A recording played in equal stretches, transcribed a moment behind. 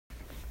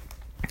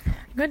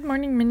Good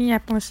morning,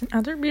 Minneapolis and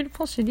other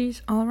beautiful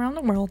cities all around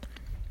the world.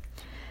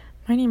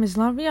 My name is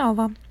La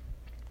Vialva,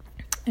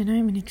 and I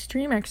am an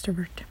extreme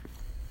extrovert.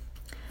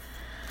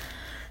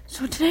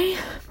 So today,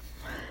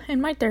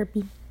 in my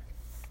therapy,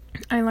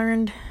 I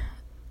learned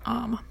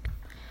the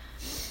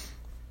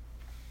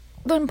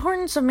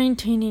importance of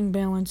maintaining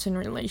balance in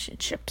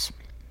relationships.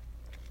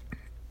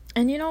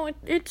 And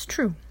it's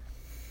true.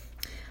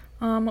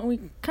 We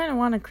kind of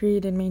want to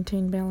create and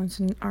maintain balance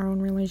in our own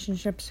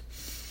relationships.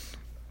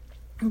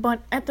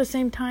 But at the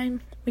same time,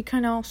 we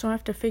kind of also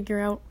have to figure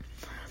out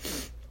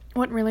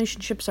what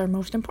relationships are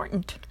most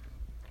important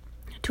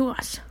to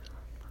us.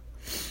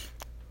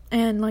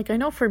 And I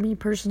know for me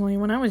personally,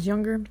 when I was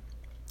younger,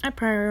 I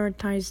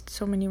prioritized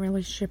so many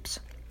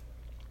relationships.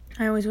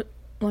 It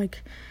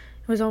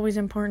was always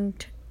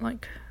important,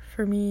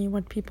 for me,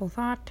 what people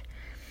thought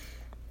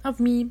of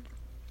me.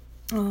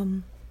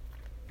 And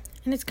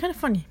it's kind of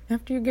funny,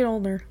 after you get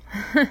older,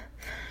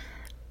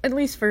 at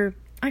least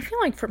I feel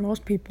like for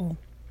most people,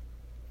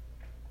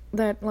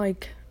 that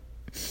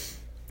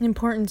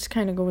importance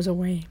kind of goes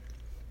away,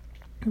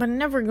 but it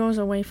never goes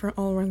away for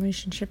all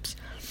relationships.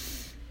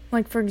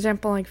 For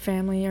example,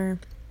 family, or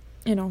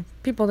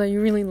people that you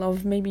really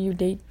love, maybe you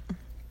date,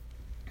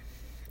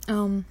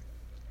 and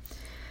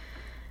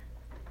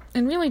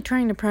really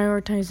trying to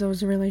prioritize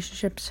those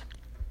relationships.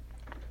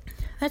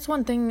 That's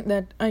one thing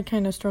that I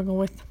kind of struggle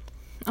with,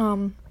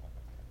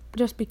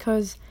 just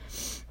because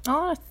a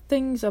lot of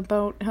things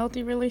about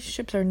healthy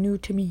relationships are new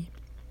to me.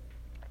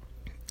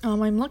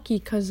 I'm lucky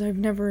because I've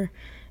never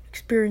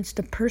experienced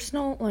a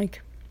personal,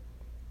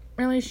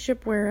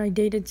 relationship where I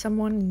dated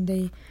someone and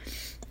they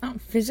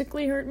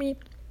physically hurt me,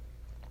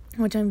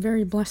 which I'm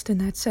very blessed in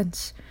that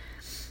sense.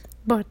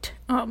 But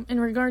in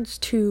regards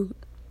to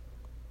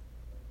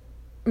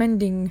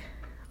mending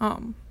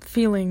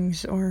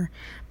feelings or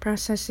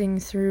processing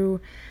through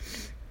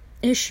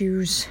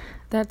issues,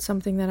 that's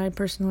something that I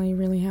personally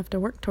really have to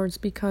work towards,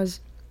 because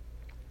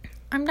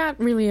I'm not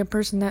really a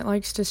person that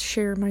likes to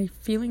share my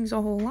feelings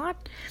a whole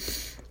lot.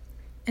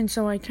 And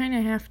so I kind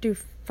of have to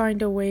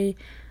find a way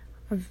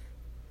of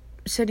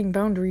setting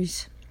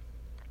boundaries,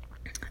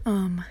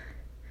 and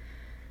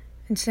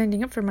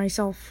standing up for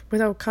myself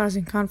without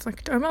causing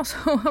conflict. I'm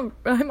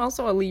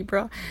also a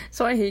Libra,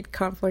 so I hate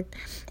conflict.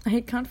 I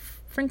hate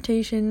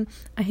confrontation.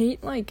 I hate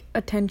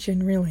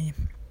attention, really.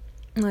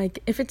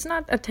 If it's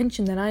not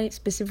attention that I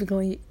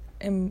specifically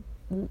am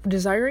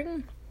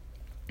desiring,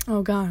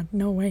 oh God,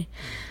 no way.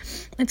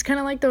 It's kind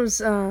of like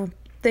those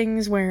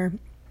things where,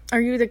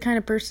 are you the kind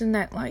of person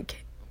that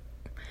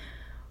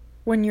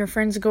when your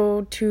friends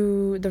go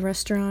to the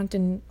restaurant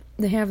and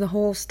they have the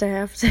whole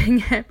staff saying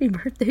happy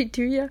birthday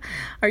to you,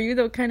 are you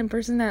the kind of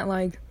person that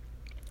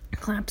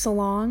claps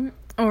along?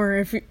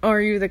 Or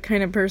are you the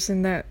kind of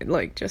person that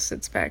just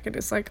sits back and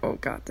is oh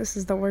God, this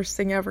is the worst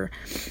thing ever?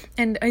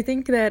 And I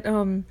think that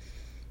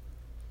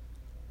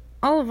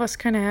all of us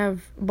kind of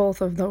have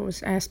both of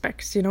those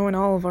aspects, in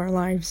all of our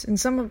lives. In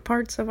some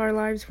parts of our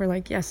lives,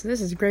 we're yes,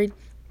 this is great,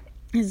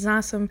 this is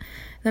awesome.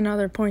 Then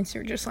other points,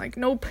 you're just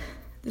nope,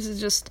 this is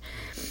just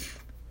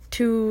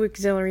too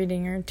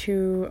exhilarating, or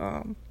too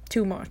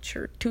much,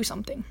 or too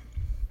something.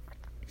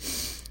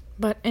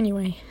 But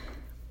anyway,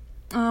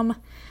 one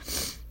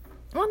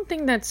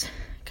thing that's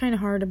kind of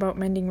hard about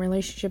mending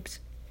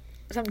relationships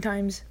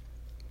sometimes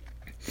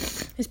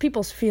is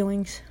people's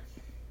feelings.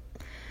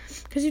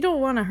 Because you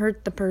don't want to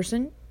hurt the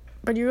person,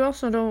 but you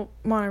also don't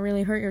want to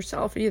really hurt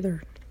yourself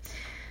either.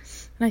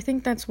 And I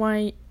think that's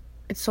why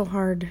it's so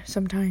hard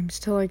sometimes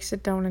to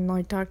sit down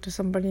and talk to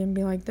somebody and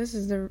be this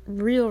is the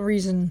real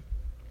reason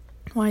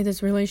why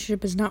this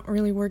relationship is not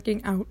really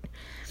working out.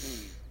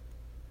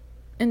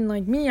 And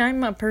me,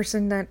 I'm a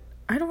person that,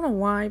 I don't know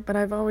why, but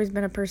I've always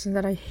been a person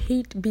that I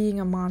hate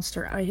being a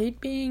monster. I hate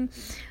being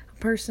a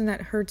person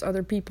that hurts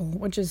other people,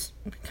 which is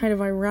kind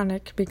of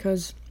ironic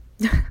because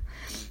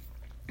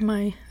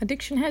my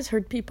addiction has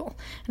hurt people.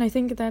 And I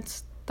think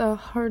that's the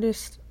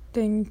hardest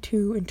thing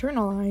to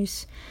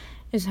internalize,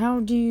 is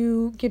how do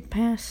you get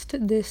past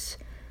this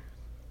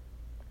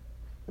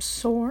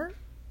sore,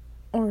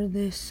 or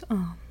this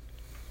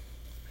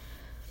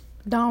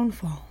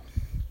downfall?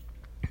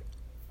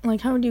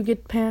 How do you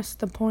get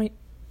past the point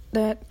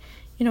that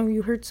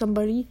you hurt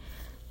somebody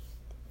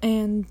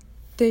and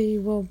they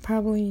will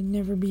probably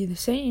never be the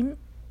same?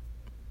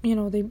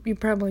 You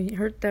probably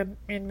hurt them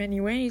in many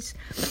ways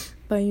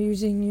by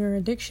using your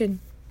addiction,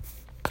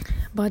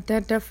 but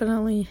that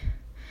definitely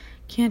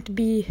can't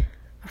be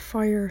a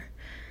fire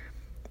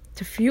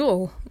to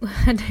fuel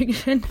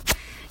addiction,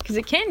 because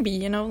it can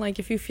be,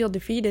 if you feel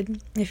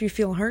defeated, if you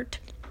feel hurt,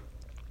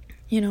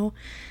 and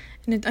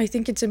I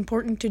think it's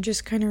important to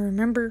just kind of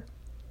remember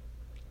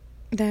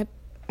that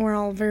we're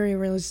all very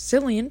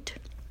resilient,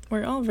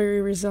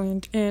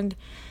 and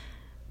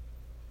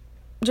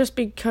just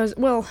because,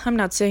 I'm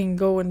not saying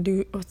go and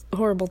do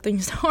horrible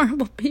things to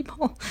horrible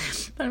people,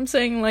 but I'm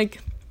saying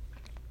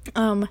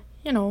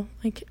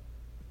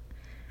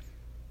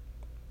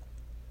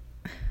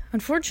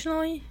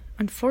unfortunately,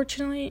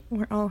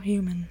 we're all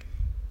human.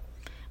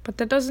 but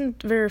that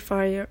doesn't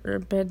verify or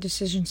bad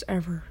decisions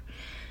ever.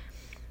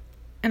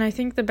 And I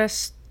think the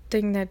best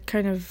thing that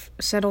kind of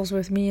settles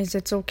with me is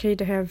it's okay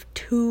to have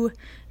two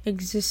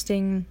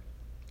existing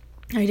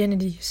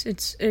identities.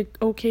 It's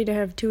okay to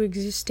have two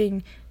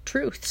existing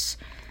truths.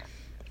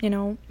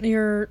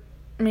 You're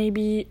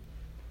maybe,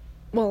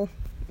 well,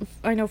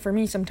 I know for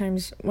me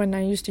sometimes when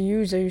I used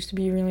to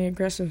be really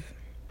aggressive.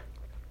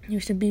 I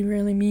used to be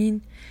really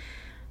mean.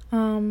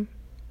 I'm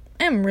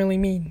really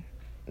mean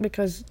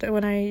because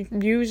when I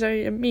use, I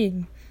am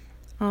mean.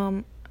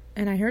 And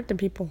I hurt the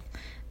people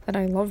that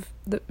I love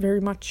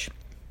very much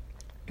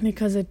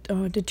because it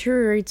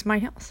deteriorates my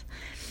health.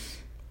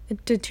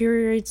 It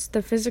deteriorates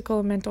the physical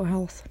and mental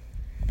health.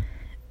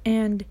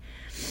 And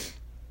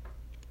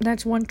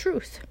that's one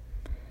truth.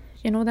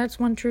 That's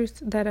one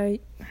truth that I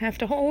have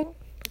to hold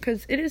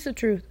because it is a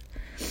truth.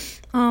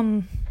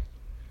 But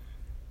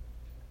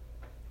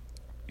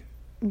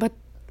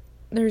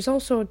there's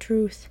also a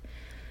truth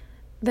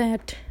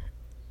that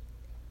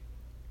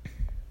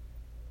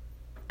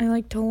I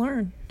like to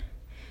learn.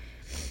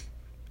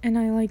 And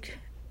I like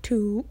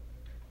to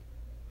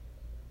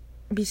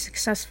be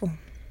successful.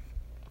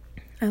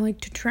 I like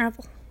to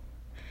travel.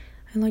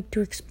 I like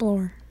to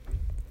explore.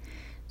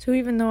 So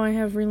even though I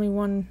have really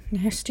one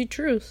nasty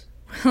truth,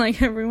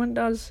 like everyone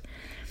does,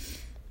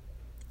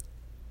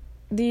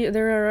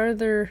 there are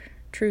other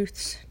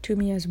truths to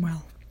me as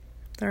well.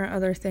 There are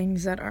other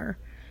things that are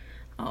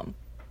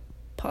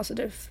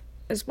positive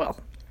as well.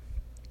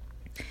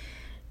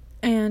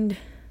 And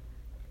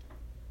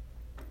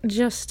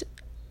just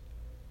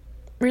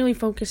really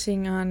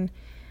focusing on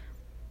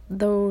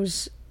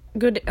those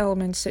good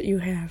elements that you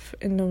have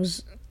and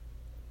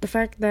the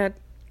fact that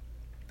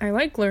I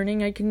like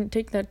learning, I can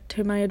take that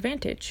to my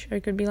advantage.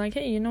 I could be like,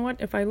 hey, you know what?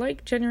 If I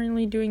like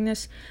genuinely doing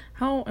this,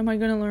 how am I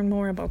going to learn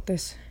more about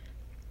this?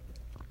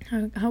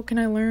 How can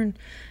I learn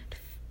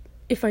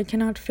if I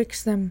cannot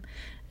fix them,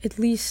 at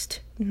least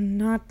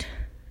not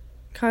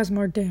cause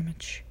more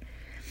damage?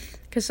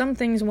 Because some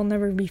things will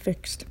never be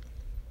fixed.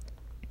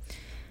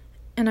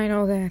 And I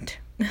know that.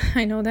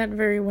 I know that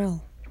very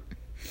well.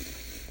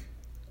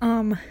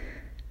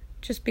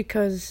 Just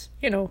because,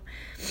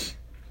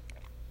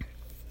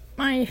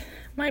 my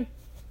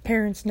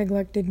parents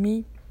neglected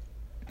me,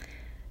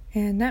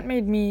 and that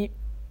made me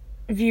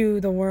view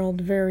the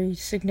world very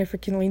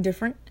significantly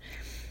different.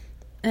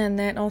 And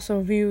that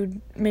also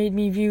made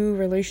me view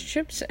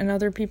relationships and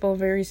other people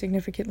very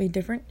significantly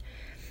different.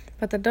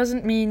 But that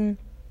doesn't mean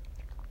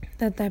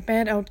that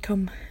bad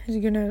outcome is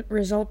going to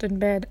result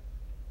in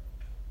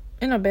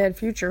a bad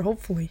future,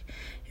 hopefully,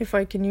 if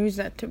I can use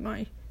that to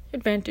my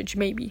advantage,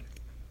 maybe.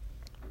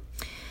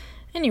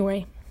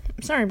 Anyway,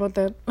 sorry about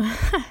that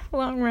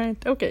long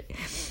rant. Okay.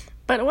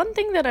 But one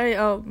thing that I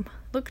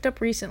looked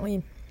up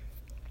recently,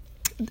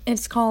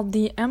 it's called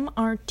the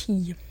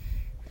MRT.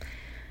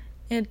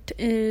 It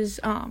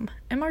is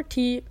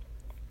MRT.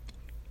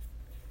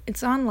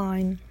 It's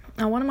online.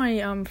 One of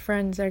my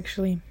friends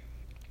actually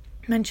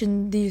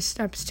mentioned these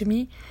steps to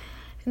me,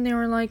 and they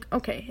were like,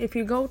 okay, if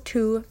you go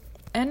to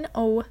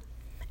NOAC,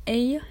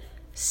 I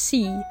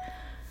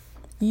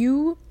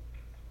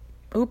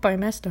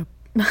messed up.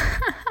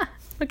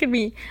 Look at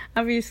me.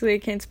 Obviously, I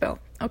can't spell.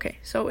 Okay,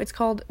 so it's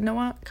called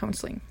NOAA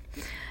Counseling.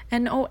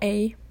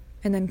 NOA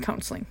and then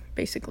counseling,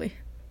 basically.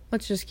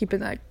 Let's just keep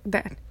it like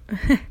that.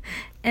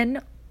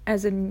 N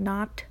as in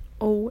not,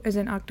 O as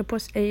in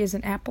octopus, A as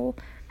in apple,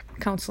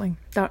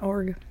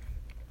 counseling.org.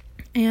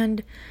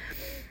 And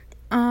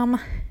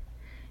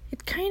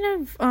it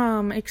kind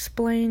of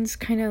explains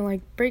kind of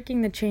like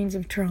breaking the chains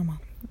of trauma.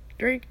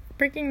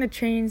 Breaking the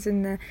chains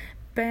and the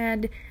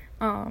bad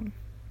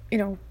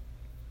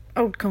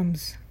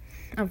outcomes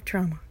of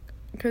trauma,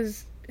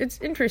 because it's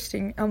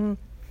interesting. You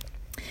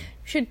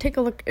should take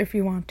a look if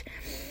you want,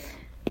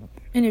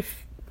 and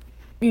if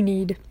you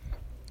need.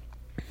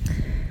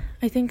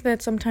 I think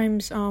that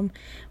sometimes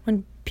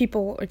when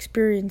people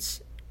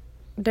experience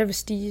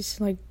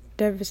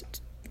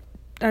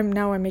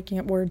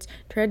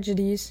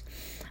tragedies,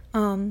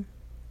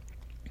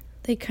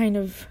 they kind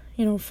of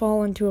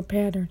fall into a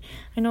pattern.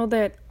 I know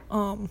that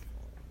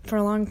for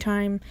a long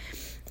time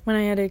when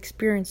I had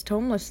experienced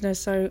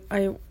homelessness,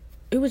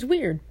 it was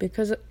weird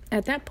because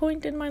at that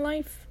point in my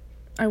life,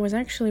 I was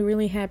actually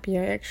really happy.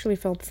 I actually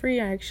felt free.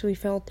 I actually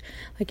felt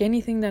like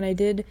anything that I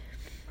did,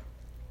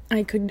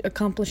 I could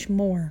accomplish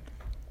more.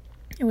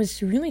 It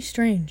was really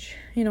strange.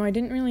 I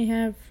didn't really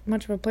have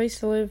much of a place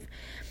to live,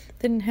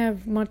 didn't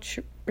have much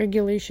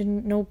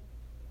regulation, no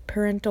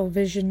parental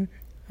vision.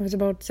 I was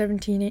about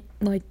 16,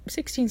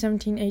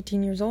 17,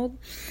 18 years old,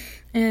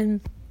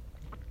 and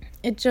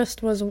it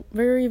just was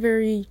very,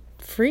 very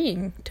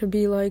freeing to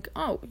be like,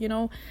 oh,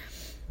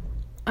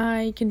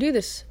 I can do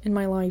this in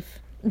my life.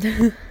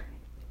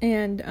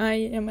 And I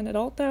am an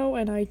adult now,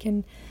 and I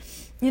can,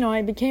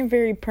 I became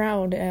very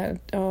proud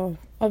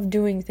of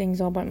doing things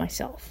all by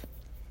myself.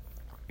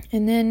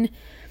 And then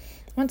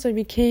once I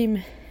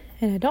became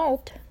an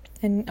adult,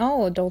 and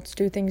all adults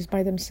do things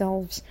by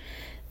themselves,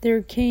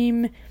 there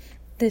came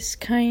this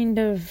kind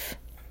of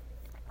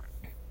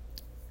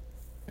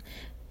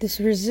this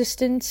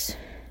resistance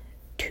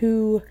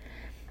to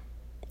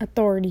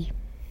authority.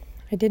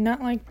 I did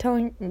not like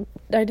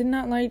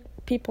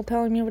people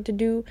telling me what to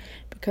do,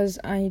 because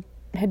I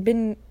had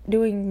been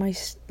doing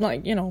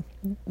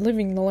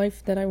living the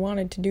life that I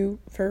wanted to do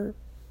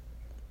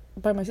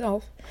by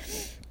myself.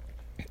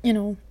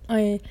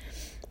 I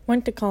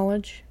went to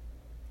college,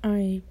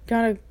 I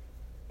got an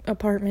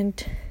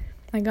apartment,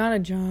 I got a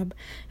job,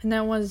 and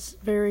that was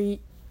very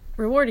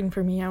rewarding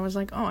for me. I was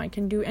like, oh, I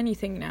can do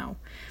anything now.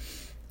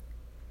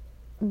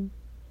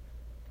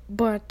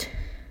 But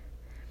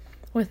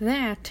with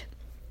that,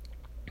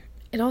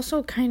 it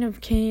also kind of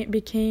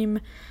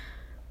became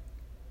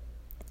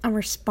a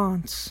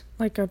response,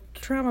 like a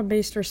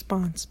trauma-based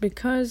response,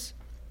 because,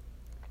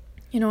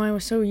 I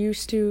was so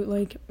used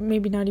to,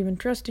 maybe not even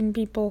trusting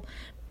people,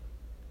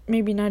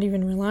 maybe not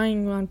even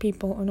relying on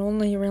people, and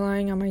only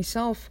relying on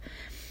myself.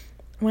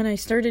 When I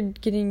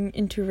started getting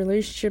into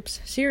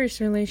relationships,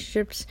 serious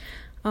relationships,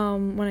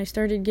 when I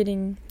started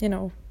getting,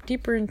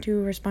 deeper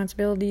into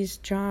responsibilities,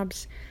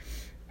 jobs,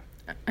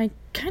 I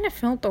kind of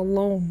felt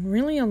alone,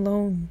 really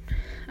alone.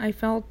 I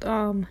felt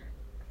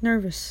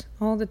nervous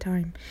all the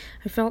time.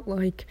 I felt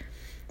like,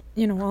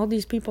 all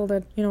these people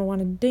that,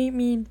 want to date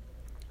me,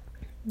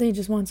 they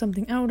just want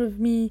something out of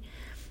me,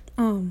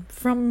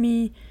 from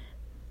me.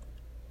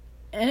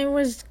 And it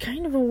was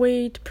kind of a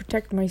way to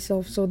protect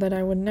myself so that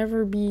I would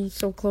never be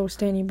so close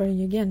to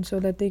anybody again, so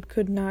that they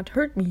could not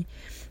hurt me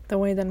the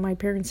way that my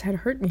parents had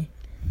hurt me.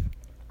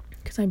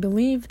 Because I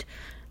believed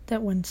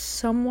that when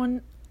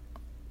someone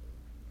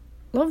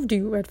loved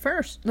you at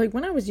first,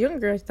 when I was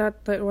younger, I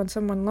thought that when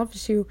someone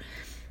loves you,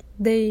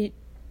 they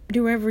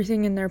do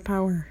everything in their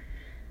power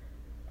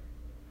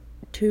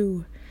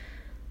to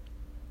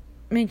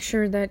make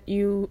sure that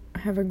you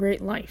have a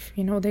great life.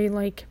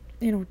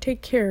 They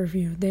take care of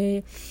you.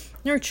 They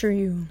nurture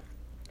you.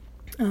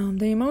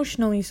 They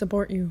emotionally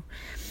support you.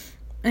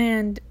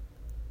 And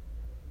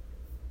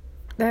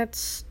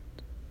that's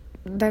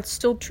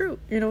still true.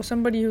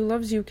 Somebody who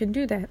loves you can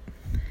do that.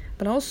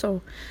 But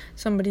also,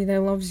 somebody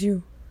that loves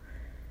you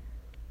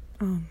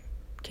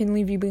can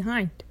leave you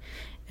behind.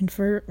 And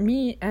for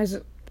me,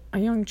 as a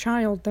young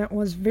child, that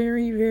was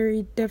very,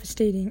 very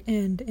devastating.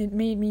 And it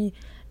made me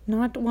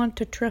not want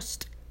to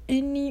trust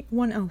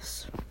anyone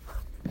else.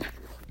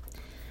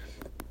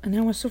 And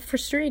I was so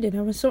frustrated.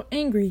 I was so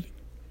angry.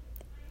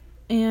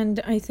 And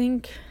I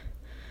think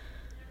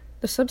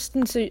the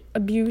substance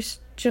abuse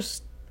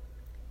just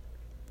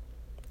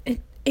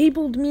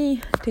enabled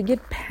me to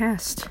get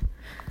past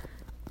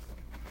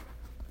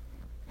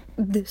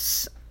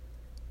this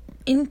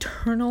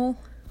internal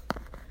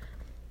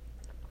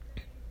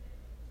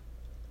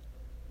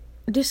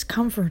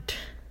discomfort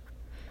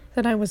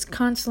that I was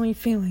constantly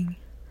feeling.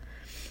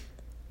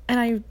 And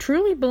I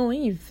truly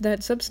believe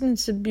that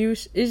substance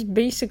abuse is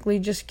basically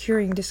just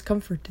curing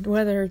discomfort,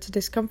 whether it's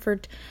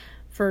discomfort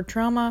for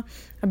trauma,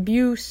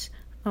 abuse,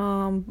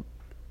 a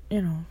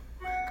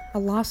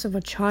loss of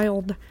a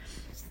child,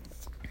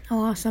 a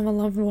loss of a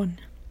loved one,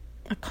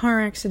 a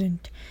car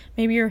accident,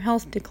 maybe your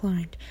health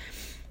declined.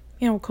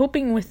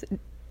 Coping with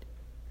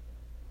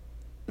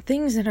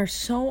things that are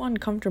so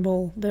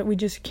uncomfortable that we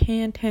just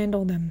can't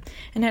handle them.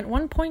 And at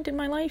one point in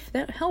my life,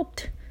 that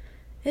helped.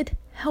 It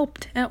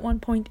helped at one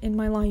point in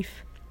my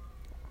life.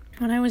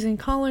 When I was in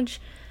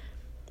college,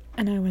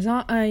 and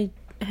I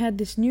had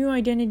this new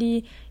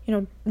identity,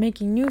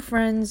 making new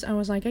friends. I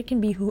was like, I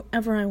can be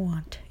whoever I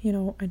want.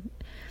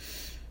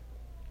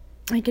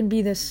 I can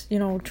be this,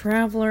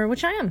 traveler,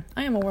 which I am.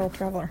 I am a world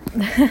traveler.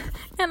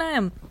 And I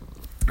am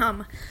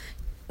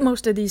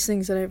most of these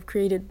things that I've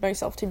created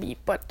myself to be.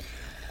 But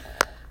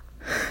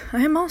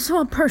I am also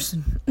a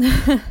person.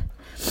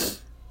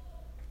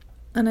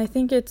 And I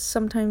think it's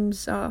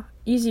sometimes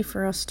easy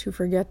for us to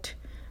forget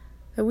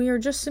that we are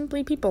just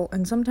simply people.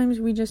 And sometimes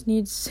we just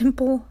need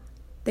simple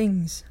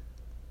things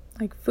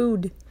like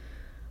food,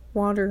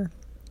 water,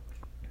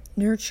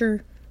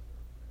 nurture,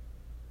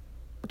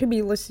 to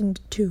be listened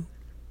to.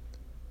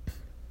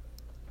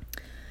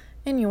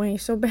 Anyway,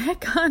 so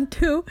back on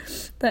to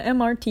the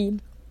MRT.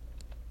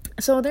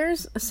 So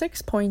there's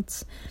 6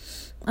 points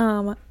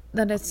that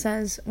it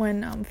says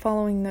when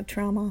following the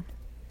trauma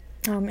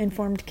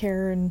informed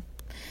care and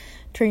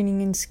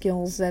training and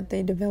skills that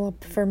they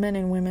develop for men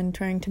and women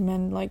trying to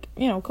mend,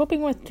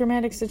 coping with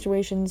traumatic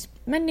situations,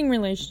 mending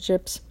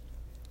relationships,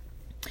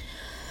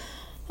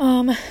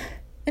 and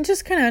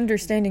just kind of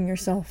understanding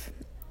yourself.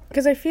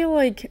 Because I feel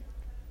like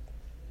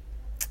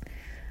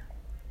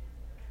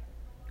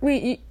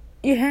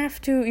you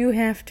have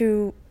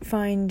to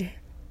find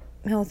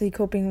healthy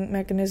coping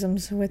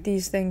mechanisms with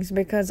these things,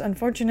 because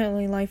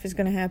unfortunately life is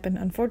going to happen.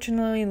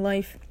 Unfortunately,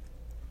 life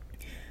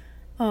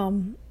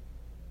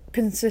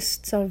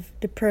consists of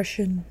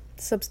depression,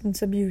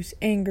 substance abuse,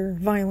 anger,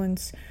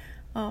 violence,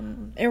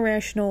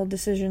 irrational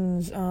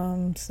decisions,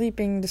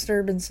 sleeping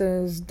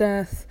disturbances,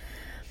 death,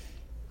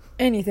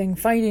 anything,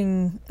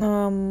 fighting,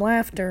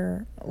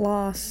 laughter,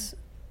 loss.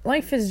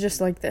 Life is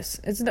just like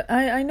this.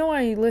 I know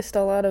I list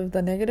a lot of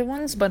the negative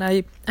ones, but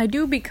I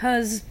do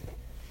because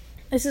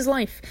This is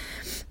life.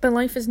 But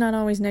life is not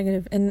always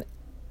negative. And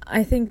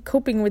I think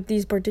coping with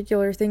these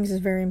particular things is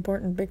very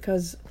important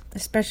because,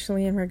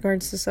 especially in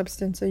regards to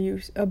substance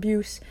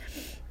abuse,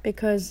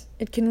 because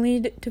it can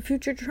lead to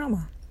future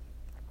trauma.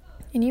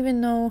 And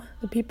even though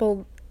the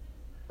people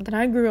that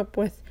I grew up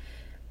with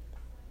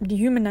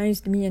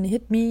dehumanized me and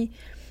hit me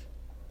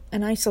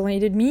and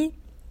isolated me,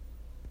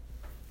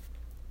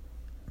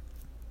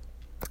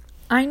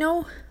 I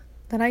know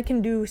that I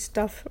can do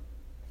stuff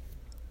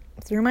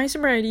through my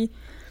sobriety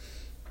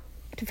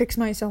to fix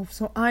myself,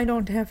 so I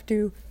don't have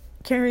to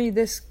carry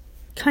this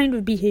kind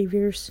of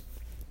behaviors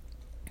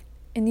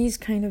and these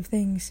kind of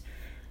things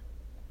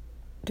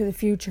to the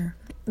future,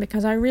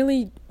 because I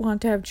really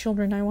want to have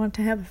children. I want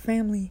to have a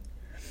family,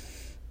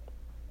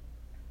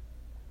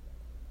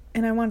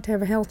 and I want to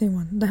have a healthy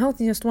one, the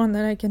healthiest one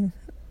that I can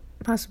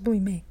possibly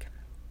make.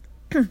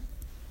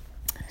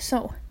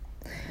 So,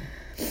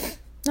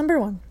 number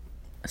 1,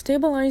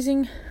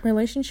 stabilizing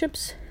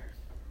relationships,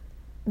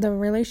 the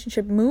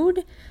relationship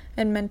mood,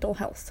 and mental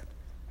health.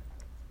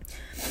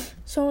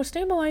 So,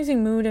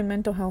 stabilizing mood and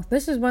mental health,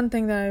 this is one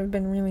thing that I've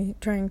been really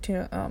trying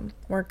to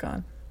work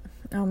on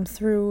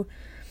through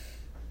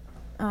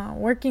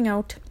working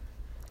out.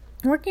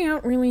 Working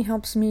out really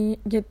helps me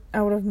get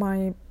out of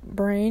my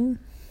brain,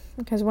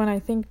 because when I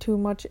think too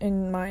much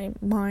in my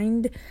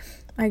mind,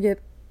 I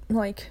get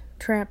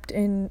trapped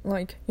in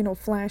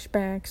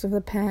flashbacks of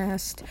the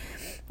past,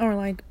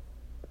 or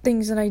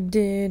things that I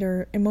did,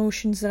 or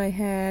emotions that I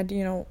had,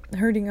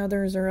 hurting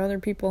others, or other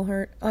people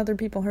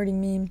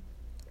hurting me.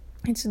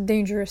 It's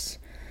dangerous.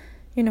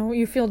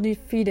 You feel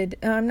defeated.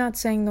 I'm not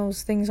saying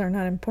those things are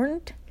not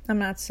important. I'm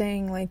not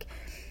saying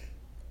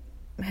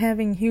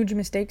having huge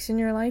mistakes in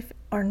your life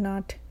are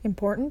not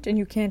important and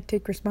you can't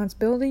take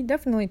responsibility.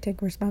 Definitely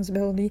take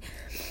responsibility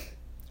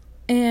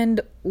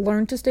and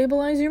learn to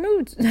stabilize your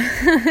moods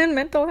and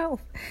mental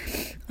health.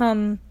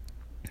 And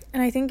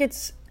I think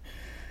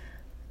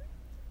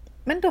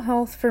mental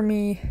health for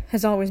me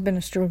has always been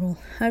a struggle.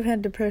 I've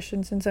had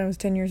depression since I was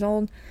 10 years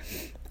old.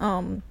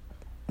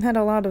 Had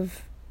a lot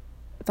of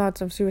thoughts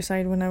of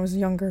suicide when I was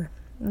younger.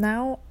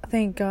 Now,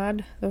 thank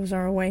God, those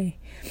are away.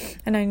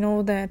 And I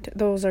know that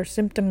those are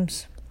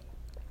symptoms.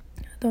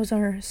 Those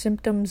are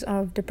symptoms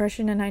of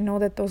depression, and I know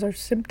that those are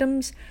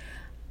symptoms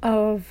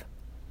of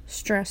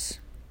stress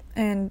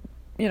and,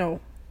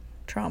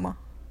 trauma.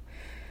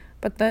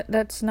 But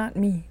that's not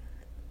me.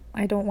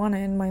 I don't want to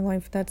end my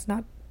life. That's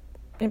not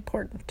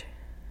important.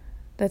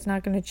 That's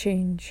not going to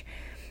change.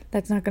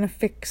 That's not going to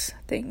fix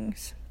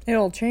things.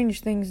 It'll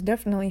change things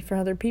definitely for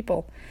other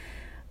people.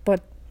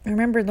 But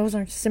remember, those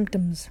are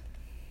symptoms.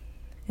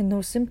 And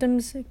those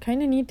symptoms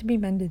kind of need to be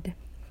mended.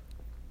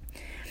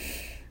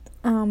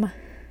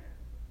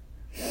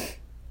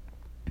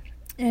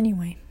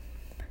 Anyway.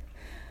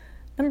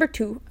 Number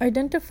 2,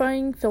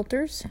 identifying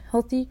filters,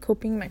 healthy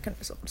coping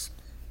mechanisms.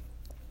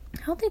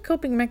 Healthy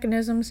coping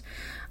mechanisms,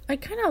 I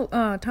kind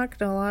of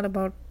talked a lot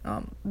about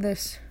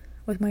this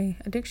with my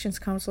addictions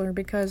counselor,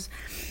 because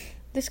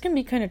this can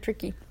be kind of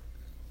tricky.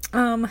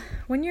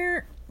 When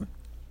you're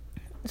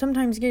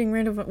sometimes getting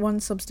rid of one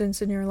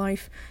substance in your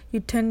life, you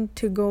tend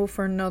to go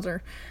for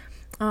another.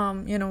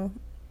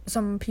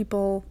 Some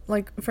people,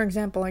 for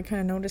example, I kind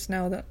of notice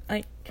now that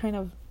I kind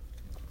of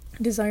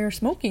desire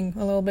smoking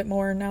a little bit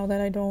more now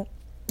that I don't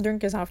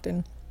drink as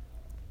often.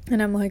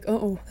 And I'm like,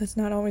 that's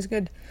not always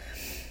good.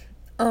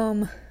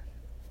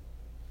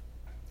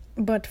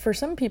 But for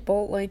some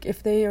people,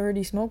 if they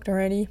already smoked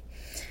already,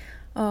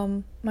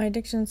 my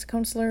addictions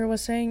counselor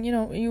was saying,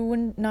 you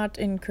would not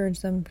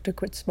encourage them to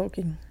quit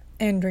smoking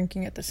and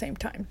drinking at the same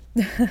time.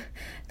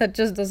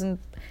 That's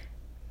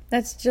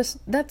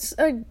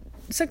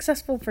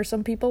successful for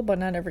some people, but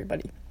not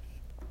everybody.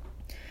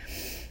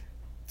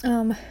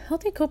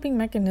 Healthy coping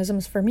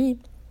mechanisms for me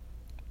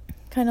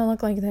kind of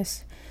look like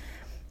this.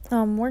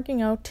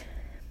 Working out,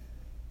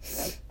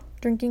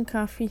 drinking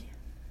coffee,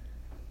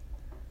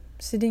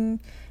 sitting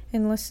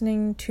and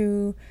listening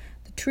to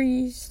the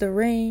trees, the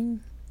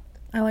rain.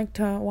 I like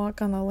to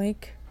walk on the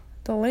lake.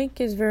 The lake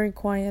is very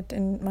quiet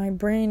and my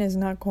brain is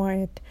not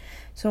quiet.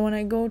 So when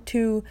I go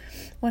to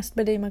West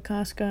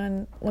Bedeh-Makaska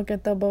and look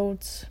at the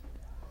boats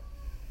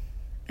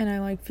and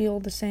I feel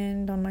the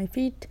sand on my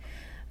feet,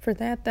 for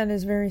that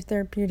is very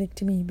therapeutic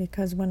to me,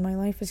 because when my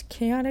life is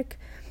chaotic,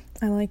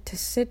 I like to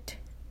sit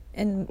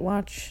and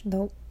watch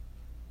the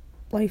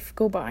life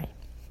go by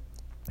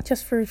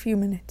just for a few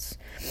minutes.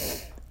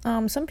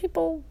 Some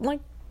people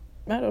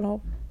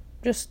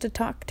just to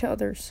talk to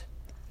others.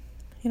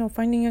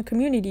 Finding a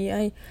community.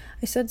 I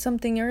said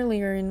something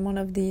earlier in one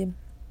of the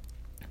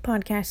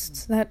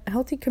podcasts that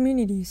healthy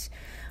communities.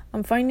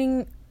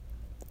 Finding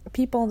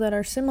people that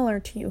are similar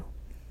to you.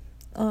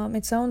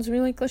 It sounds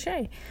really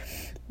cliche,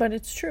 but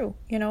it's true,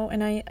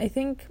 and I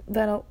think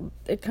that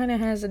it kind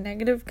of has a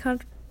negative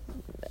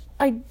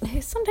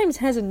sometimes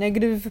has a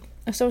negative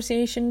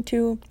association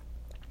to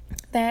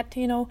that,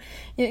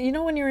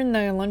 when you're in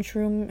the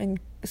lunchroom in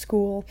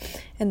school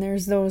and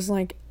there's those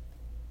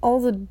all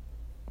the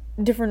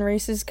different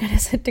races kind of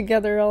sit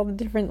together, all the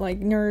different, like,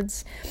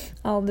 nerds,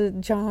 all the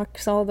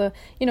jocks, all the,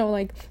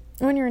 like,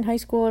 when you're in high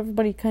school,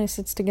 everybody kind of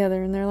sits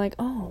together, and they're like,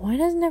 oh, why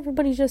doesn't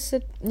everybody just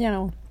sit,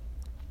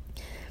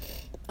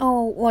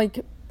 all,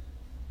 like,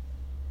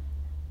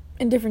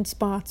 in different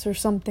spots or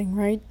something,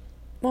 right?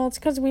 Well, it's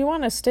because we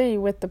want to stay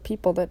with the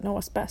people that know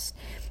us best.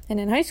 And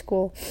in high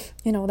school,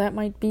 that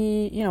might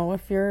be,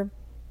 if you're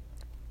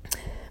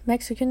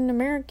Mexican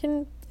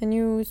American and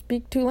you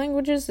speak 2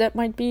 languages, that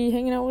might be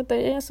hanging out with the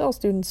ASL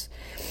students.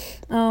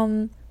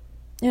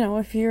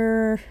 If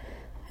you're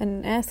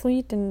an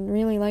athlete and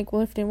really like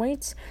lifting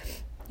weights,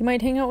 you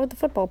might hang out with the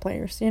football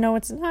players.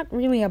 It's not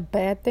really a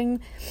bad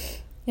thing.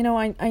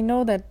 I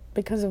know that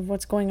because of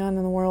what's going on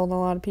in the world, a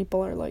lot of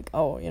people are like,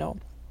 oh,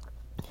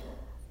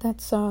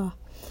 that's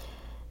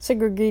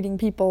segregating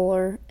people,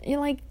 or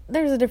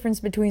there's a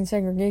difference between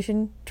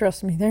segregation.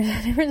 Trust me, there's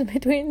a difference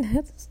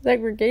between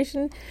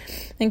segregation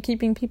and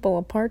keeping people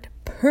apart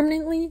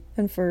permanently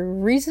and for a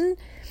reason,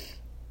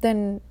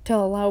 than to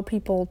allow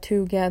people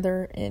to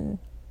gather in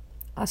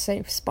a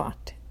safe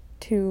spot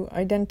to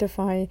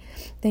identify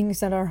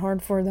things that are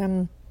hard for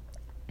them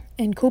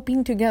and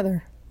coping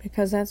together,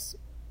 because that's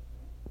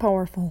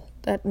powerful.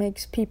 That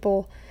makes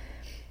people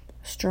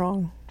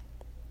strong.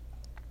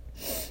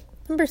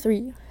 Number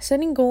 3,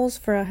 setting goals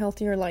for a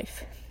healthier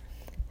life.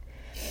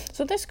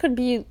 So this could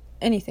be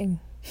anything.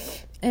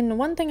 And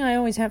one thing I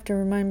always have to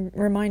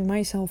remind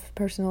myself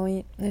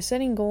personally is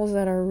setting goals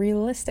that are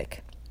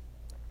realistic.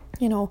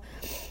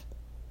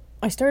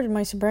 I started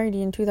my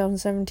sobriety in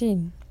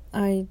 2017.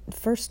 I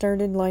first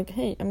started like,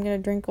 hey, I'm going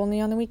to drink only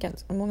on the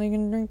weekends. I'm only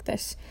going to drink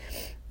this.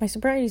 My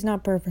sobriety is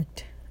not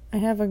perfect. I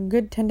have a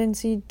good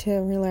tendency to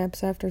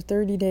relapse after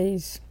 30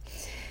 days.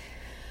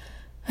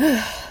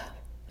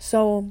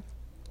 So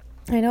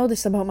I know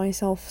this about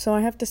myself, so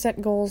I have to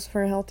set goals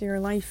for a healthier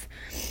life.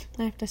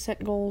 I have to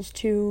set goals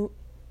to,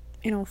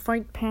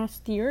 fight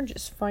past the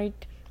urges,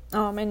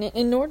 and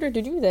in order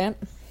to do that,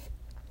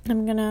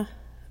 I'm gonna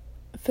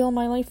fill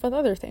my life with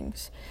other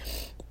things.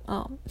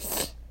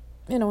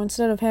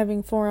 Instead of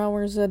having 4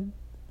 hours on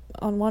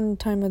one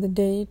time of the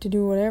day to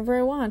do whatever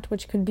I want,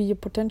 which could be a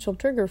potential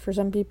trigger for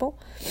some people,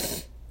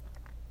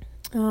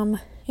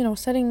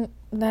 setting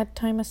that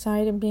time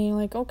aside and being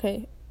like,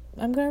 okay,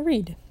 I'm gonna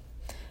read.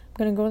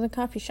 I'm going to go to the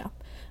coffee shop.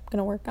 I'm going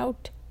to work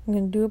out. I'm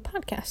going to do a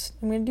podcast.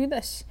 I'm going to do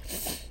this.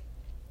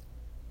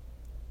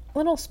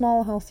 Little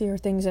small healthier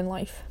things in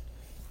life.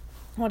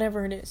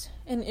 Whatever it is.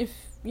 And if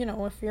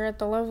you're at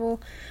the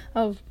level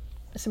of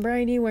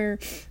sobriety where,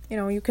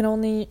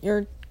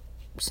 you're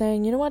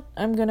saying, you know what,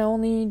 I'm going to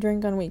only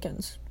drink on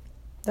weekends.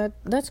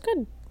 That's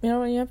good.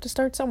 You have to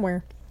start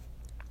somewhere.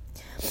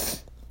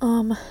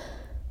 Mending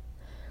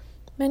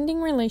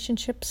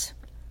relationships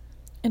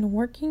and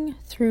working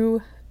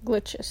through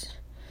glitches.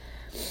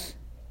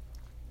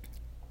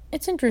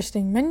 It's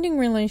interesting. Mending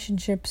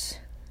relationships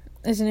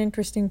is an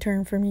interesting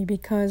term for me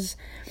because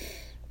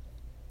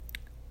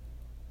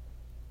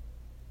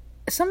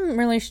some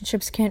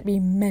relationships can't be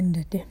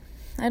mended.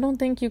 I don't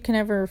think you can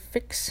ever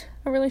fix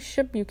a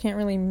relationship. You can't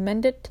really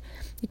mend it.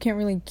 You can't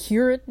really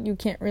cure it. You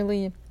can't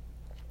really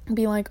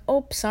be like,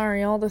 oh,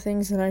 sorry, all the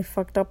things that I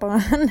fucked up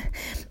on.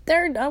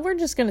 We're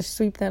just going to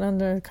sweep that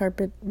under the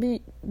carpet.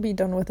 Be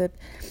done with it.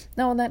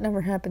 No, that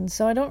never happens.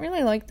 So I don't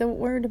really like the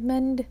word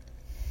mend.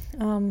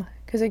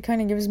 Because it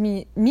kind of gives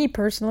me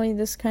personally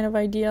this kind of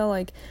idea,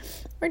 like,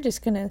 we're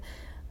just gonna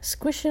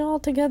squish it all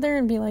together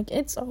and be like,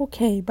 it's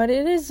okay. But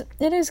it is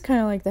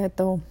kind of like that,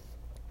 though,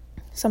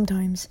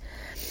 sometimes.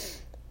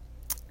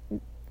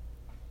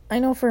 I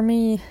know for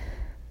me,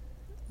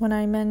 when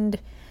I mend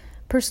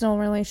personal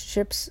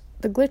relationships,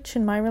 the glitch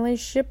in my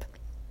relationship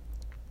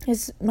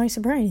is my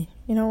sobriety.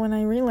 When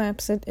I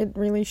relapse, it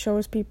really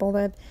shows people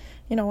that,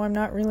 I'm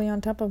not really on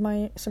top of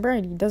my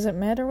sobriety. Does it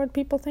matter what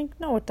people think?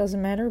 No, it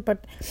doesn't matter,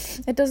 but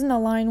it doesn't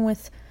align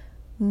with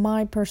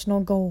my personal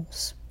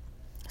goals.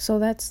 So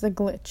that's the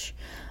glitch.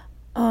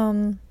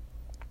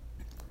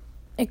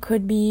 It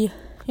could be,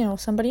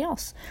 somebody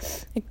else.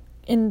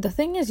 And the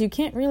thing is, you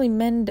can't really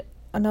mend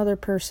another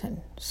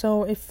person.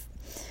 So if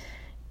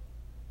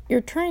you're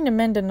trying to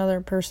mend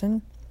another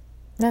person,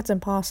 that's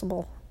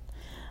impossible.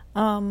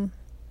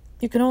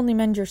 You can only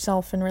mend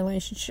yourself in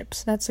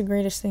relationships. That's the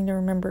greatest thing to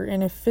remember.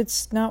 And if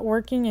it's not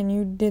working and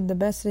you did the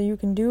best that you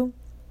can do,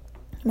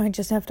 you might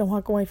just have to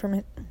walk away from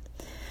it.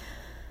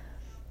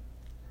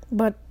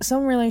 But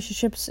some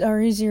relationships are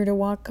easier to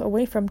walk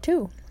away from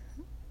too.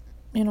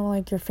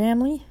 Like your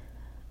family.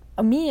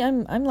 Me,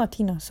 I'm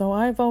Latina, so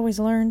I've always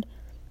learned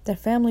that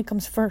family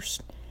comes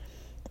first.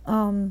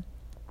 Unless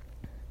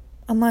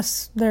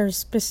there's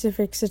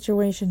specific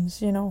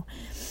situations,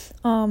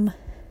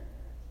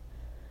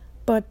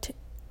 But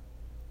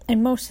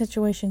in most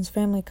situations,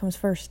 family comes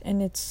first,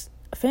 and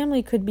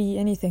family could be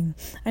anything.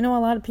 I know a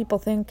lot of people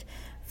think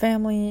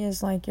family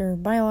is like your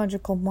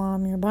biological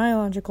mom, your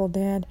biological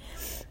dad,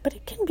 but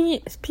it can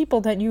be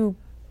people that you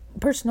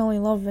personally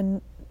love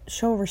and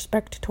show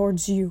respect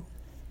towards you.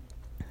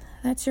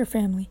 That's your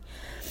family.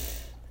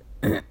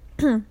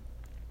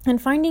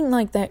 And finding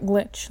like that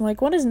glitch,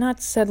 like what is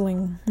not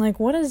settling, like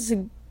what is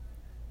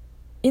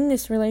in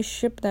this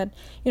relationship that,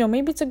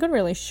 maybe it's a good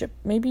relationship,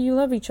 maybe you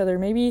love each other,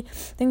 maybe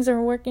things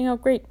are working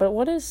out great, but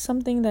what is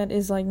something that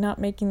is like not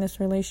making this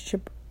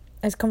relationship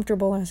as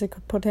comfortable as it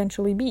could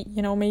potentially be?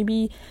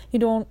 Maybe you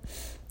don't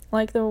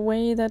like the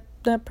way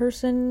that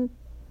person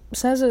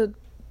says I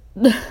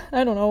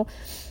don't know,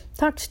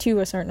 talks to you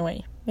a certain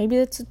way. Maybe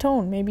it's a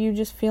tone, maybe you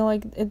just feel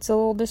like it's a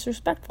little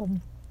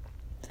disrespectful.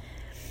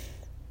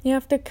 You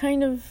have to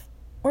kind of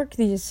work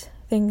these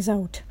things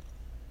out.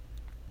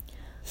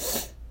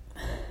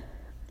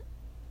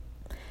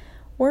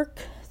 Work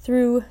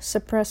through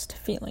suppressed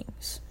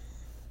feelings.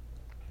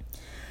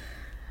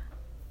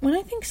 When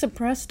I think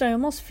suppressed, I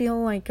almost feel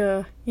like,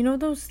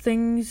 those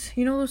things,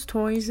 those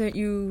toys that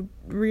you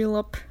reel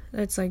up,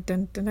 that's like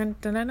dun dun dun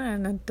dun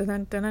dun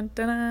dun dun dun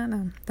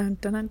dun dun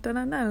dun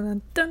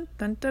dun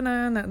dun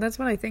dun. That's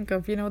what I think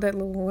of, that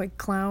little like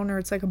clown, or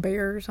it's like a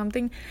bear or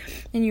something,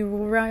 and you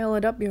rile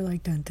it up, you're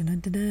like dun dun dun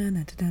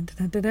dun dun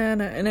dun dun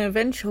dun, and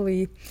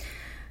eventually,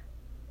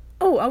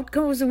 oh, out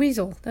goes a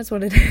weasel. That's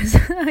what it is.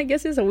 I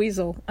guess it's a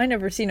weasel. I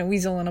never seen a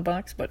weasel in a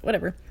box, but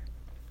whatever.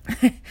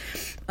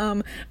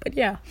 But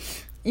yeah,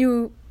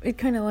 it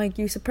kind of like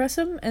you suppress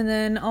them, and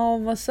then all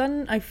of a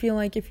sudden, I feel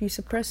like if you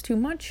suppress too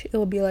much,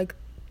 it'll be like,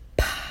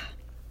 pah.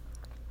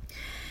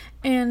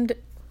 And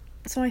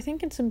so I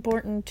think it's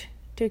important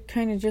to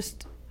kind of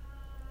just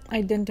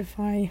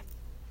identify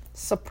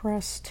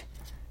suppressed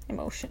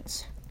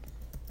emotions.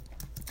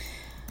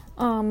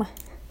 And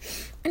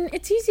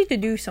it's easy to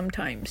do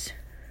sometimes.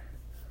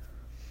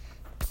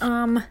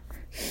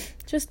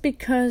 Just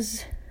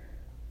because.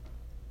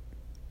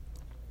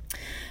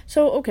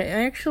 So, okay,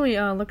 I actually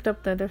looked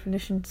up the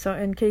definition, so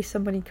in case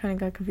somebody kind of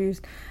got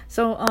confused.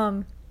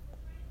 So,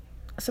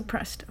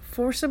 suppressed,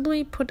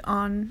 forcibly put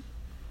an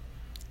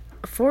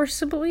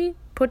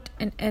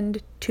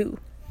end to.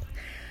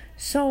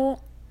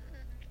 So,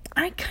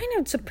 I kind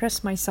of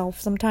suppress myself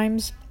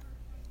sometimes,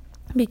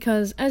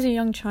 because as a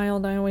young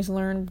child, I always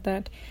learned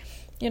that,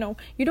 you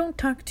don't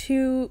talk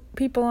to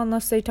people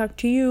unless they talk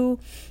to you.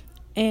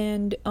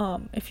 And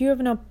if you have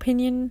an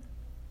opinion,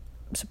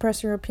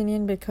 suppress your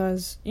opinion,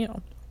 because,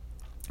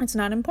 it's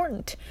not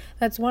important.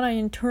 That's what I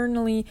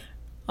internally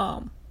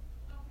kind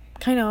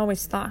of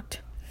always thought.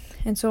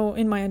 And so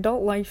in my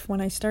adult life,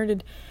 when I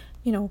started,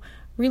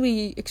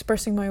 really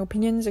expressing my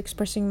opinions,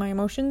 expressing my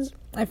emotions,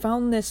 I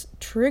found this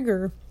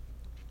trigger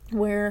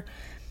where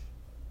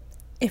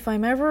if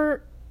I'm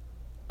ever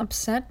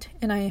upset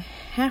and I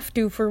have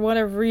to, for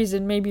whatever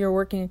reason, maybe you're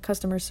working in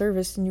customer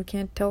service and you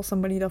can't tell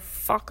somebody to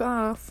fuck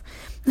off,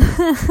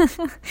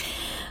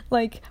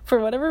 like, for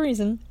whatever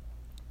reason,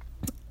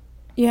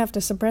 you have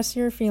to suppress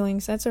your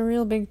feelings. That's a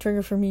real big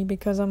trigger for me,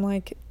 because I'm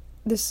like,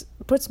 this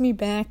puts me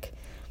back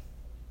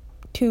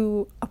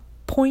to a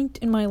point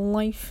in my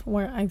life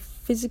where I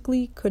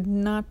physically could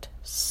not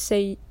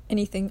say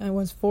anything. I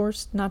was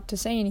forced not to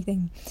say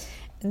anything,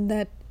 and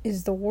that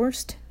is the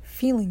worst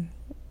feeling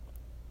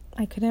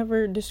I could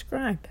ever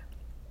describe.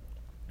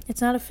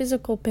 It's not a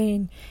physical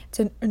pain, it's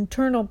an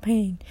internal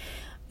pain.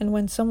 And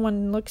when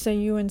someone looks at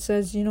you and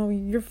says,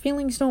 your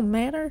feelings don't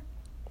matter,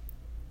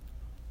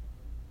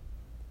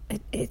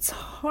 it's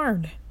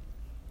hard.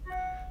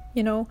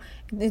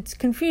 It's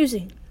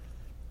confusing.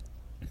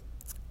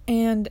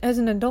 And as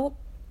an adult,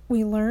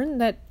 we learn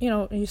that,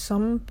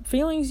 some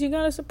feelings you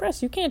gotta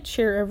suppress. You can't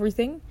share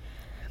everything.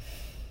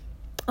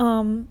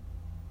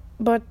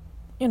 But,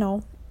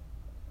 you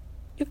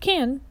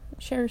can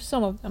share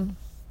some of them.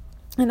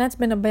 And that's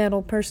been a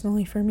battle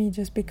personally for me,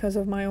 just because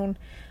of my own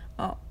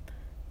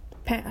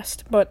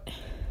past. But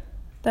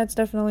that's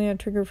definitely a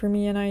trigger for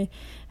me, and I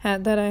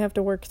have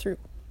to work through.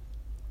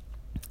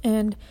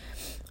 And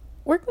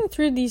working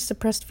through these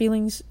suppressed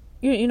feelings,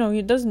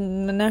 it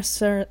doesn't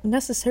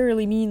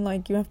necessarily mean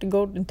like you have to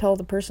go and tell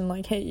the person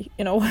like, hey,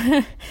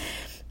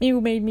 you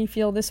made me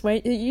feel this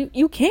way.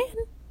 You can.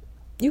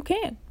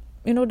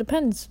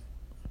 Depends.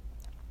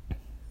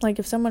 Like,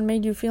 if someone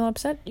made you feel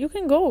upset, you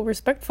can go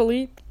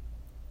respectfully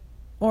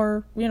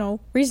or,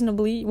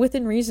 reasonably,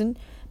 within reason,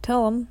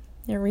 tell them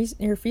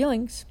your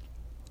feelings.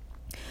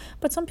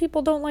 But some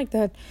people don't like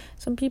that.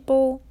 Some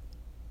people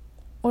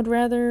would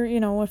rather,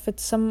 if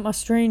it's a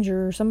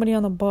stranger or somebody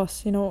on the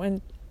bus,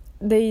 and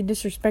they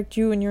disrespect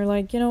you, and you're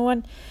like, you know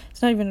what,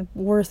 it's not even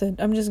worth it.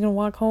 I'm just going to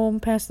walk home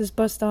past this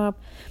bus stop.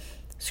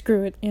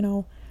 Screw it,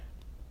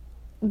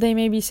 They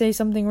maybe say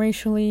something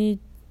racially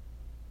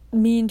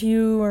mean to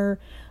you or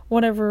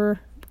whatever,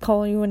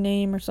 call you a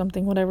name or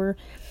something, whatever.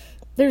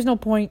 There's no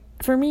point.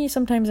 For me,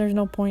 sometimes there's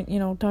no point,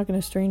 talking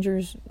to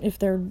strangers if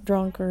they're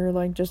drunk or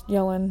like just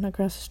yelling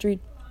across the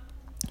street,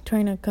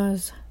 trying to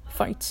cause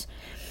fights.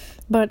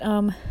 But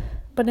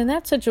in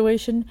that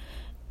situation,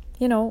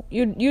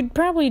 you'd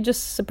probably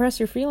just suppress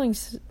your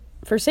feelings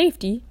for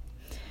safety.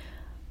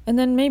 And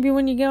then maybe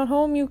when you get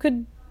home, you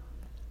could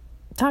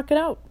talk it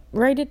out,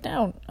 write it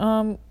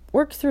down,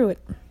 work through it.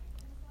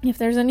 If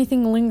there's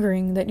anything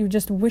lingering that you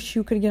just wish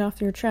you could get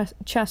off your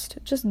chest,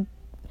 just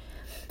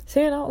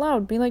say it out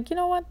loud. Be like, you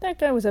know what, that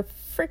guy was a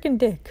freaking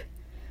dick.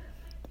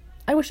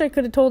 I wish I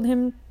could have told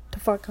him to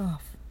fuck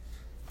off.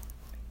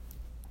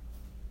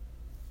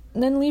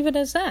 And then leave it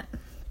as that.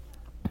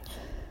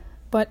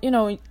 But,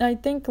 I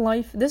think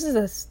this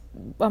is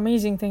the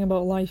amazing thing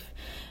about life.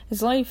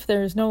 Is life,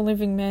 there's no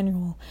living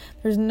manual.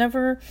 There's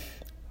never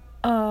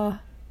a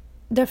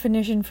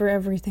definition for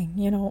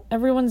everything.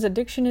 Everyone's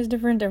addiction is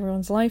different.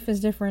 Everyone's life is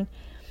different.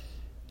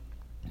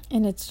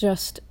 And it's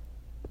just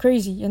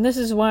crazy. And this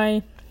is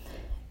why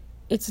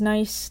it's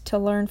nice to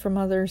learn from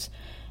others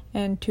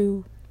and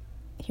to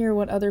hear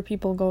what other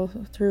people go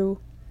through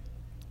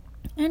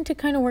and to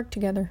kind of work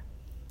together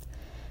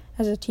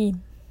as a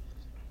team.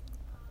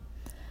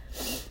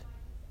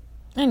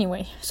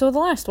 Anyway, so the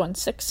last one,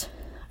 6,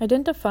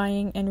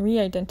 identifying and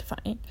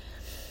re-identifying.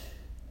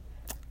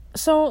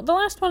 So the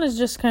last one is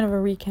just kind of a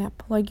recap.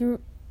 Like, you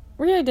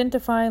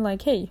re-identify,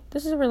 like, hey,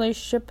 this is a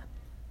relationship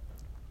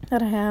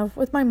that I have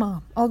with my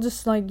mom. I'll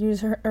just,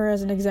 use her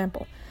as an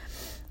example.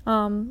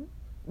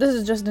 This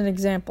is just an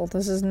example.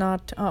 This is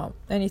not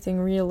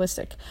anything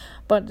realistic.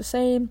 But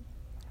say,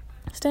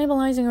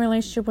 stabilizing a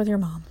relationship with your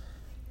mom.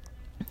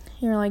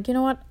 You're like, you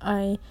know what,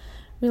 I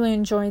really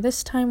enjoy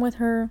this time with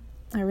her.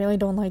 I really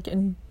don't like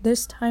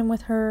this time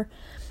with her.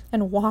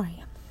 And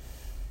why?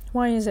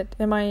 Why is it?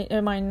 Am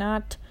I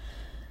not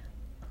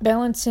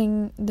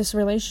balancing this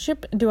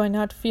relationship? Do I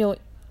not feel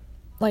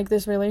like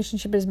this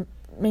relationship is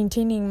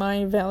maintaining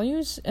my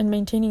values and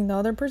maintaining the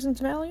other person's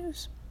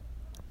values?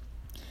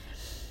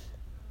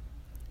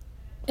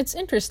 It's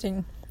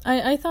interesting.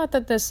 I thought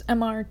that this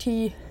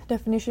MRT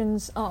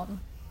definitions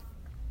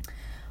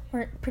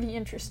were pretty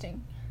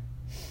interesting.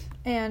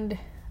 And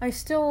I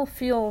still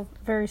feel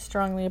very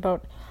strongly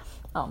about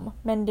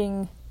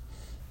mending,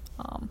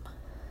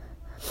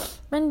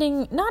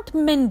 not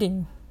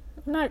mending.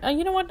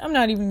 You know what? I'm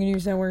not even going to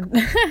use that word.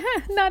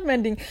 Not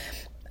mending.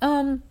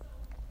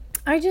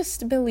 I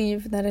just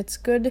believe that it's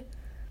good,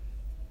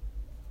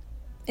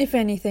 if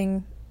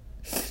anything,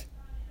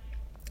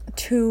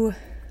 to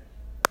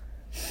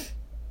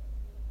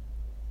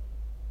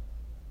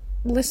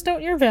list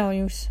out your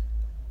values,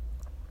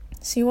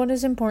 see what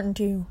is important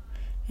to you,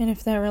 and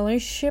if that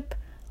relationship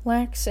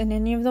lacks in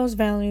any of those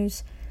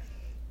values,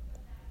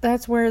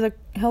 that's where the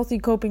healthy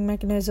coping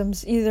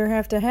mechanisms either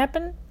have to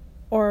happen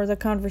or the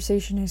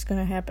conversation is going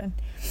to happen.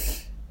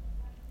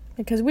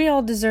 Because we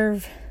all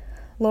deserve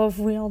love,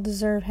 we all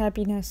deserve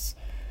happiness,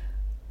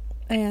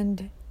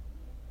 and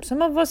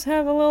some of us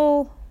have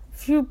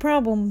few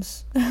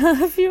problems,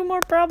 a few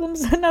more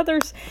problems than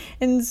others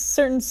in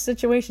certain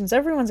situations.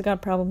 Everyone's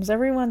got problems,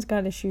 everyone's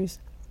got issues.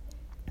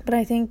 But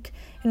I think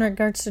in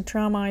regards to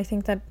trauma, I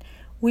think that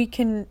we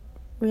can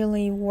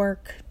really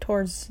work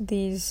towards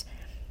these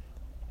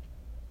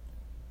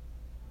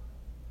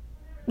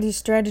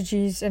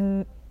strategies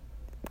and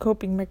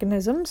coping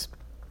mechanisms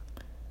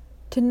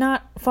to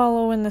not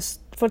follow in the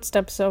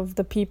footsteps of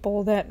the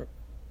people that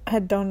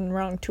had done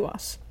wrong to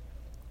us.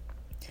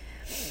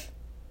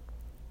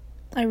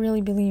 I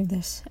really believe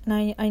this,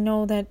 and I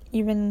know that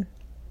even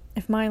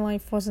if my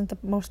life wasn't the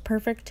most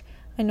perfect,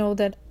 I know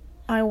that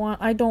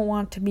I don't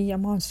want to be a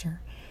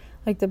monster,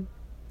 like the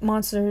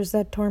monsters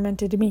that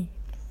tormented me.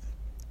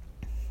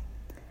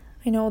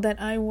 I know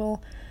that I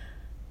will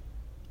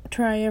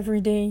try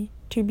every day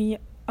to be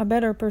a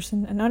better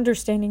person, an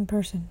understanding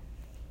person.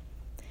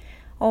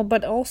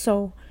 But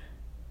also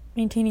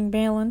maintaining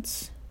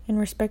balance and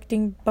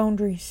respecting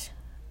boundaries,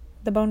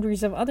 the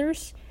boundaries of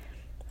others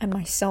and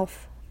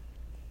myself.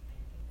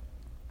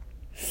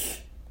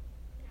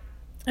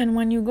 And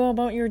when you go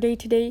about your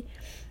day-to-day,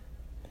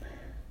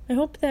 I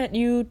hope that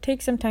you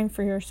take some time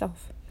for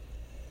yourself.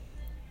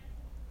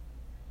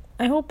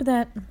 I hope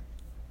that,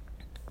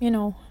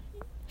 you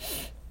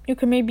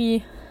can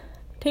maybe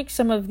take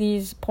some of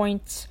these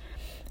points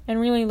and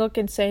really look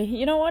and say,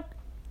 you know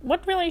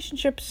what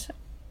relationships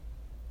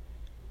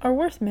are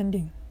worth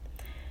mending,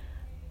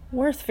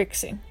 worth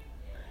fixing?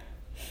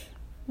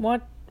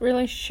 What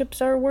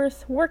relationships are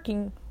worth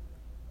working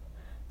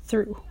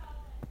through?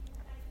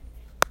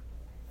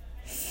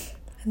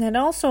 And that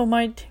also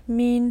might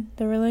mean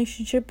the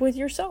relationship with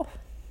yourself.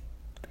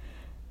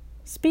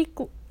 Speak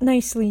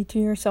nicely to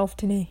yourself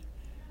today.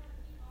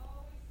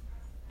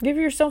 Give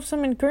yourself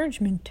some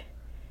encouragement.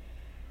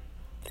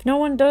 If no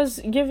one does,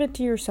 give it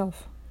to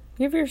yourself.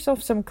 Give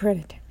yourself some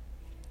credit.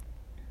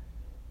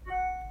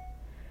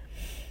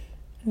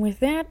 And with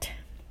that,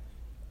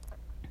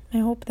 I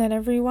hope that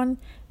everyone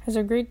has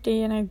a great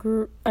day, and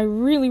I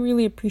really,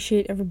 really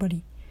appreciate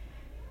everybody.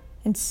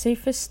 And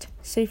safest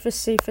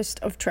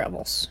of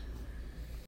travels.